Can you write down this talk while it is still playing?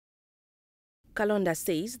Kalonda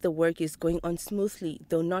says the work is going on smoothly,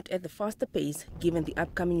 though not at the faster pace, given the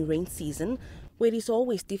upcoming rain season, where it is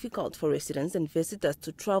always difficult for residents and visitors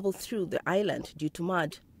to travel through the island due to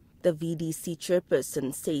mud. The VDC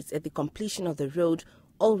chairperson says at the completion of the road,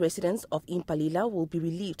 all residents of Impalila will be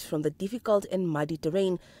relieved from the difficult and muddy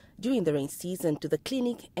terrain during the rain season to the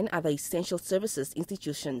clinic and other essential services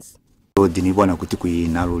institutions.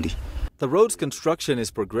 The road's construction is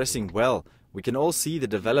progressing well. We can all see the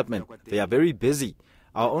development. They are very busy.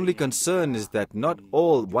 Our only concern is that not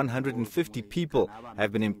all 150 people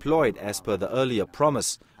have been employed as per the earlier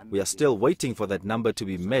promise. We are still waiting for that number to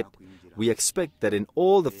be met. We expect that in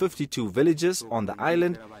all the 52 villages on the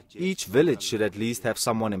island, each village should at least have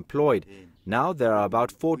someone employed. Now there are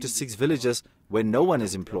about 4 to 6 villages where no one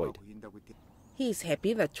is employed. He is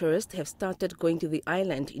happy that tourists have started going to the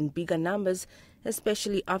island in bigger numbers,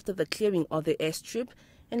 especially after the clearing of the airstrip,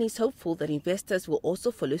 and is hopeful that investors will also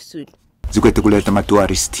follow suit.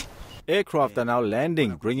 Aircraft are now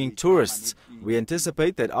landing, bringing tourists. We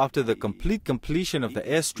anticipate that after the complete completion of the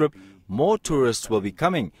airstrip, more tourists will be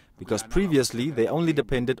coming, because previously they only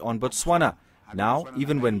depended on Botswana. Now,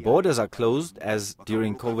 even when borders are closed, as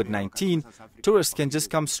during COVID-19, tourists can just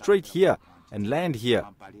come straight here and land here,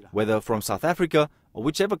 whether from South Africa or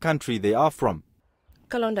whichever country they are from.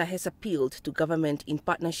 Kalonda has appealed to government in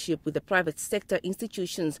partnership with the private sector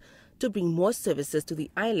institutions to bring more services to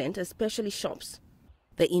the island, especially shops.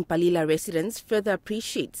 The Impalila residents further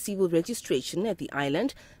appreciate civil registration at the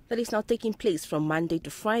island that is now taking place from Monday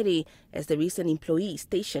to Friday, as there is an employee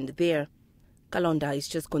stationed there. Kalonda is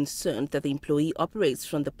just concerned that the employee operates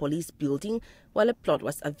from the police building while a plot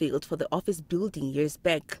was availed for the office building years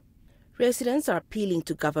back. Residents are appealing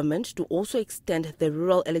to government to also extend the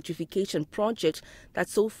rural electrification project that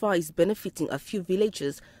so far is benefiting a few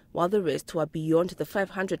villages, while the rest who are beyond the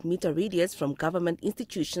 500-meter radius from government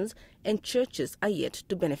institutions and churches are yet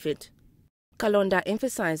to benefit. Kalonda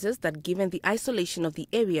emphasizes that given the isolation of the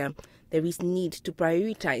area, there is need to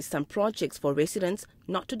prioritize some projects for residents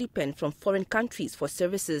not to depend from foreign countries for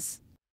services.